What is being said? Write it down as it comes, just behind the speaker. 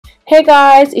Hey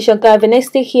guys, it's your girl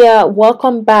Vanessa here.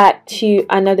 Welcome back to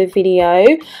another video.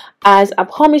 As I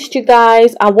promised you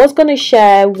guys, I was going to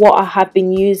share what I have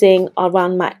been using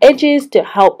around my edges to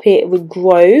help it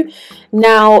regrow.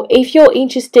 Now, if you're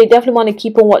interested, definitely want to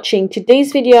keep on watching.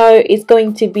 Today's video is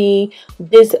going to be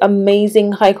this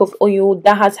amazing hike of oil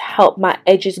that has helped my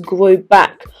edges grow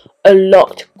back a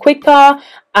lot quicker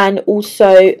and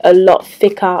also a lot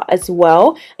thicker as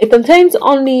well. It contains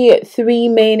only 3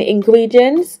 main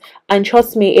ingredients, and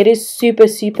trust me, it is super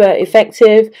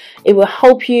effective. It will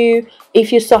help you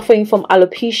if you're suffering from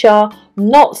alopecia,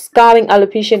 not scarring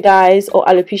alopecia guys, or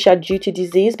alopecia due to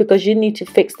disease, because you need to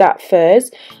fix that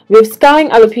first. With scarring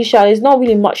alopecia, there's not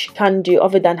really much you can do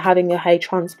other than having a hair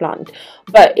transplant.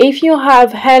 But if you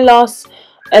have hair loss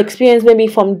experience, maybe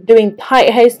from doing tight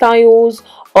hairstyles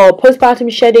or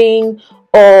postpartum shedding,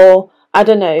 or I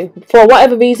don't know, for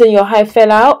whatever reason your hair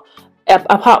fell out,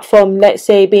 apart from, let's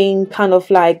say, being kind of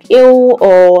like ill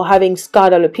or having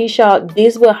scarred alopecia,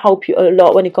 this will help you a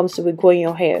lot when it comes to regrowing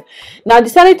your hair. Now, I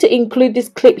decided to include this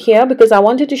clip here because I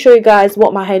wanted to show you guys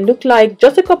what my hair looked like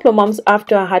just a couple of months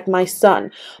after I had my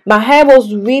son. My hair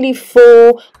was really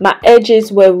full, my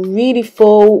edges were really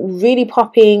full, really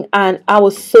popping, and I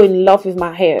was so in love with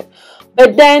my hair.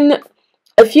 But then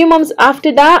a few months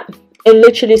after that, it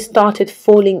literally started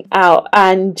falling out.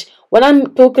 And when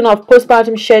I'm talking of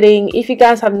postpartum shedding, if you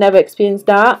guys have never experienced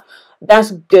that,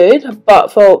 that's good.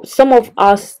 But for some of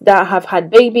us that have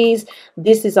had babies,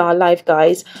 this is our life,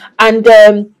 guys. And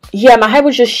yeah, my hair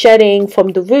was just shedding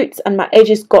from the roots and my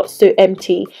edges got so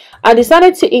empty. I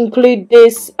decided to include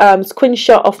this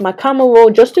screenshot of my camera roll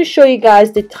just to show you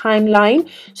guys the timeline.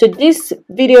 So this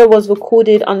video was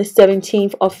recorded on the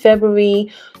 17th of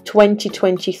February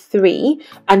 2023,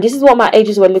 and this is what my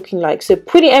edges were looking like. So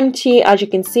pretty empty, as you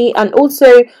can see, and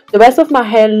also the rest of my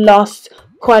hair lost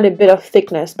quite a bit of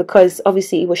thickness because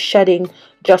obviously it was shedding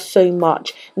just so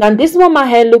much. Now this is what my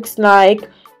hair looks like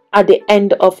at the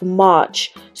end of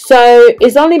March. So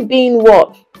it's only been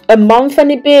what, a month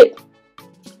and a bit,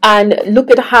 and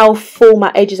look at how full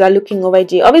my edges are looking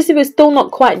already. Obviously we're still not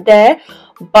quite there,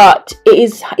 but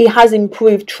it has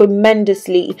improved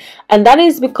tremendously, and that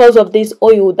is because of this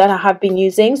oil that I have been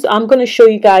using. So I'm going to show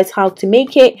you guys how to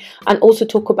make it and also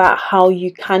talk about how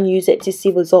you can use it to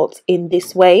see results in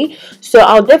this way. So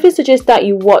I'll definitely suggest that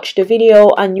you watch the video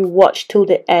and you watch till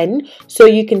the end so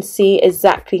you can see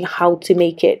exactly how to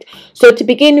make it. So to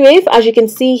begin with, as you can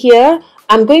see here,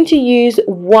 I'm going to use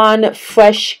 1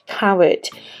 fresh carrot.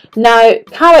 Now,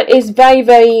 carrot is very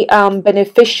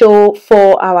beneficial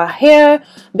for our hair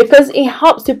because it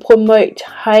helps to promote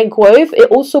hair growth.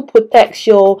 It also protects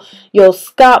your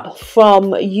scalp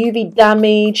from UV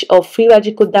damage or free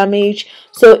radical damage.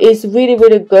 So it's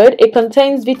really good. It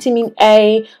contains vitamin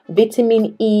A,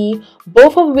 vitamin E,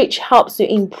 both of which helps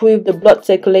to improve the blood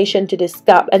circulation to the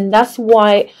scalp, and that's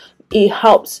why it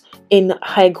helps in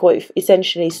hair growth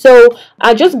essentially. So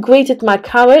I just grated my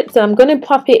carrots and I'm going to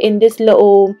pop it in this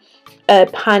little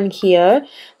pan here.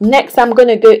 Next, I'm going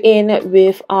to go in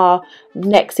with our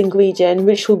next ingredient,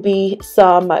 which will be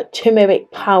some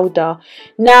turmeric powder.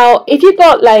 Now, if you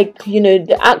got, like, you know,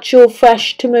 the actual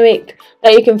fresh turmeric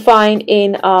that you can find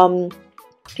in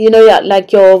you know,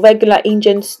 like your regular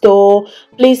Indian store,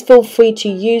 please feel free to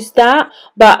use that.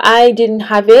 But I didn't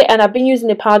have it, and I've been using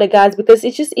the powder, guys, because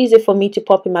it's just easy for me to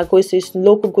pop in my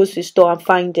local grocery store and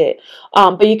find it.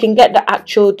 But you can get the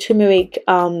actual turmeric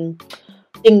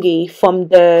thingy from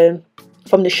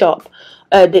the shop,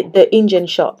 the Indian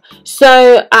shop.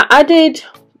 So I added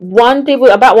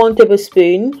about 1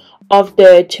 tablespoon of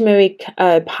the turmeric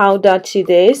powder to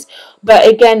this, but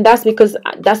again, that's because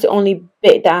that's the only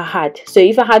bit that I had. So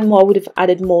if I had more, I would have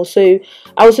added more. So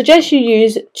I would suggest you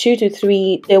use 2 to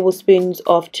 3 tablespoons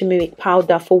of turmeric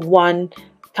powder for 1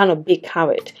 kind of big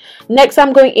carrot. Next,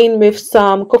 I'm going in with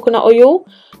some coconut oil.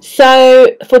 So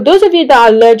for those of you that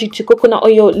are allergic to coconut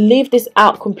oil, leave this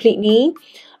out completely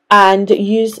and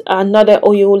use another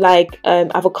oil like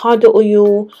avocado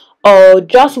oil or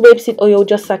just rapeseed oil,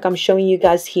 just like I'm showing you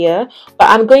guys here.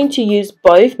 But I'm going to use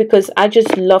both because I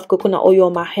just love coconut oil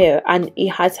on my hair, and it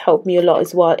has helped me a lot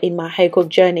as well in my hair growth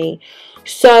journey.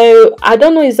 So I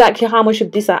don't know exactly how much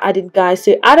of this I added, guys,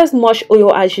 so add as much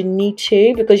oil as you need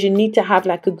to, because you need to have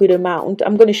like a good amount.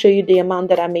 I'm going to show you the amount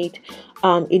that I made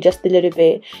in just a little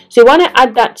bit. So you want to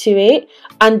add that to it,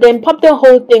 and then pop the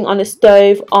whole thing on the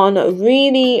stove on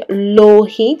really low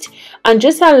heat and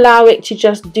just allow it to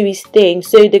just do its thing.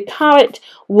 So the carrot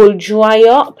will dry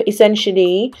up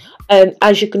essentially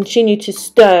as you continue to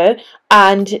stir,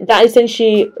 and that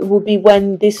essentially will be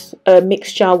when this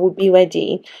mixture will be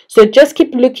ready. So just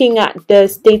keep looking at the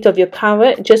state of your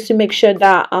carrot just to make sure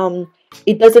that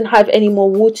it doesn't have any more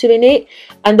water in it.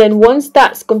 And then once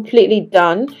that's completely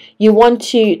done, you want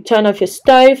to turn off your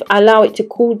stove, allow it to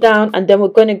cool down, and then we're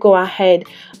going to go ahead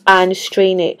and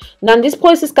strain it. Now this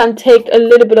process can take a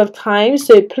little bit of time,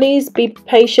 so please be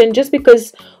patient, just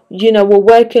because you know we're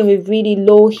working with really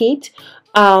low heat,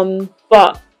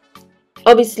 but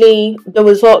obviously the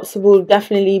results will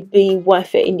definitely be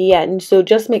worth it in the end. So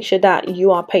just make sure that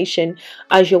you are patient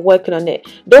as you're working on it.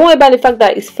 Don't worry about the fact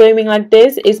that it's foaming like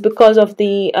this. It's because of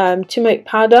the turmeric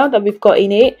powder that we've got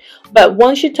in it. But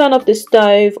once you turn off the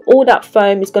stove, all that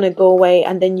foam is going to go away,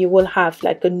 and then you will have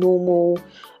like a normal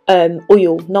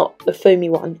oil, not a foamy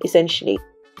one, essentially.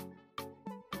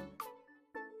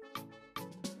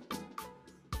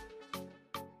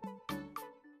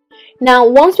 Now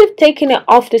once we've taken it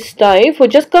off the stove, we're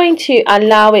just going to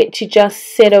allow it to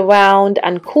just sit around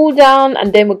and cool down,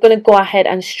 and then we're going to go ahead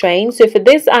and strain. So for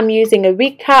this I'm using a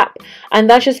recap, and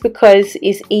that's just because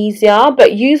it's easier,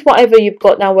 but use whatever you've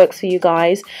got that works for you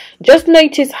guys. Just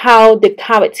notice how the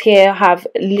carrots here have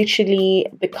literally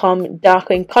become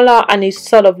darker in color, and it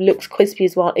sort of looks crispy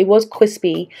as well. It was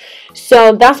crispy,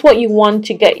 so that's what you want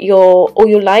to get your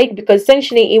oil like, because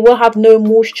essentially it will have no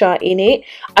moisture in it,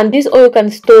 and this oil can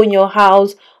store in your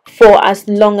house for as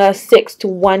long as 6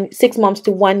 months to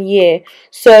 1 year.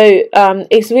 So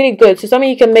it's really good. So something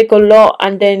you can make a lot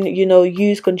and then, you know,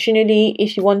 use continually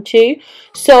if you want to.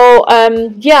 So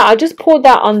yeah, I just poured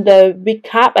that on the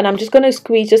recap, and I'm just going to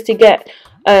squeeze just to get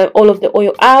all of the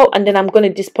oil out, and then I'm going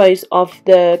to dispose of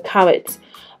the carrots.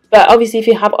 But obviously if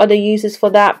you have other uses for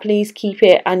that, please keep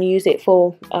it and use it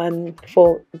for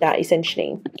that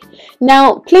essentially.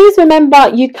 Now please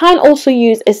remember, you can also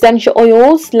use essential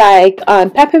oils like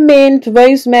peppermint,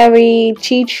 rosemary,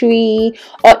 tea tree,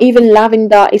 or even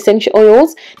lavender essential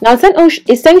oils. Now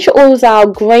essential oils are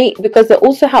great because they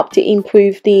also help to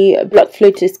improve the blood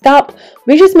flow to the scalp,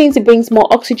 which just means it brings more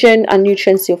oxygen and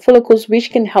nutrients to your follicles,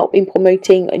 which can help in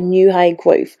promoting a new hair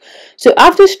growth. So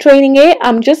after straining it,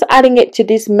 I'm just adding it to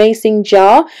this mason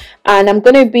jar, and I'm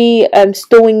going to be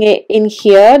storing it in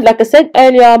here. Like I said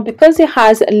earlier, because it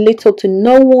has little to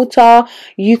no water,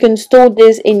 you can store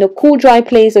this in a cool, dry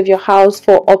place of your house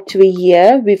for up to a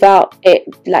year without it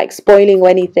like spoiling or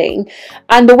anything.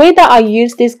 And the way that I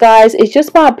use this, guys, is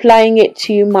just by applying it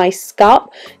to my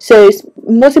scalp. So it's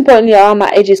most importantly around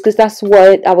my edges, because that's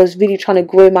what I was really trying to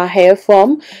grow my hair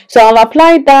from. So I'll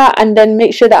apply that and then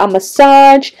make sure that I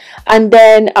massage, and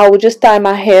then I will just tie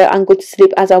my hair and go to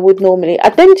sleep as I would normally. I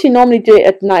tend to normally do it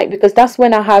at night because that's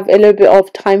when I have a little bit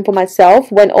of time for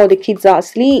myself, when all the kids are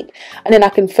asleep, and then I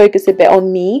can focus a bit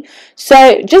on me.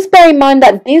 So just bear in mind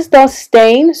that this does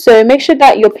stain, so make sure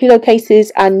that your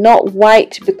pillowcases are not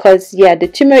white, because yeah, the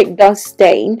turmeric does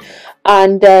stain.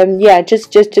 And yeah,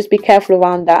 just be careful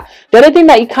around that. The other thing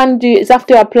that you can do is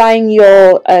after applying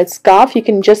your scarf, you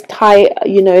can just tie,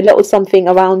 you know, a little something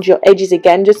around your edges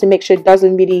again, just to make sure it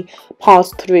doesn't really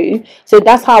pass through. So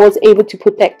that's how I was able to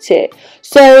protect it.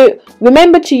 So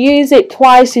remember to use it 2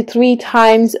 to 3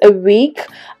 times a week,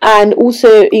 and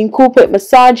also incorporate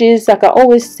massages. Like I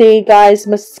always say, guys,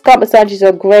 scalp massages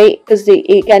are great because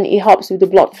it helps with the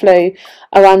blood flow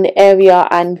around the area,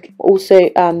 and also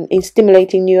in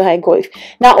stimulating new hair growth.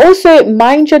 Now also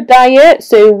mind your diet,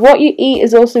 so what you eat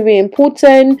is also really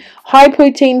important. High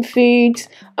protein foods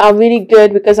are really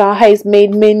good because our hair is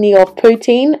made mainly of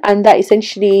protein, and that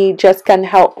essentially just can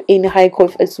help in hair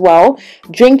growth as well.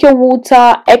 Drink your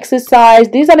water, exercise.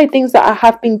 These are the things that I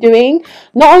have been doing,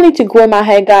 not only to grow my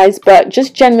hair, guys, but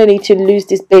just generally to lose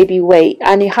this baby weight,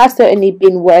 and it has certainly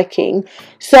been working.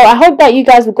 So I hope that you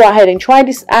guys will go ahead and try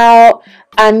this out.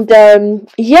 And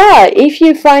yeah, if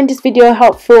you find this video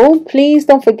helpful, please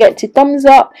don't forget to thumbs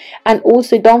up, and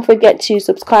also don't forget to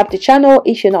subscribe to the channel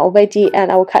if you're not already,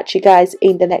 and I will catch you guys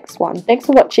in the next one. Thanks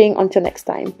for watching. Until next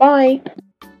time, bye.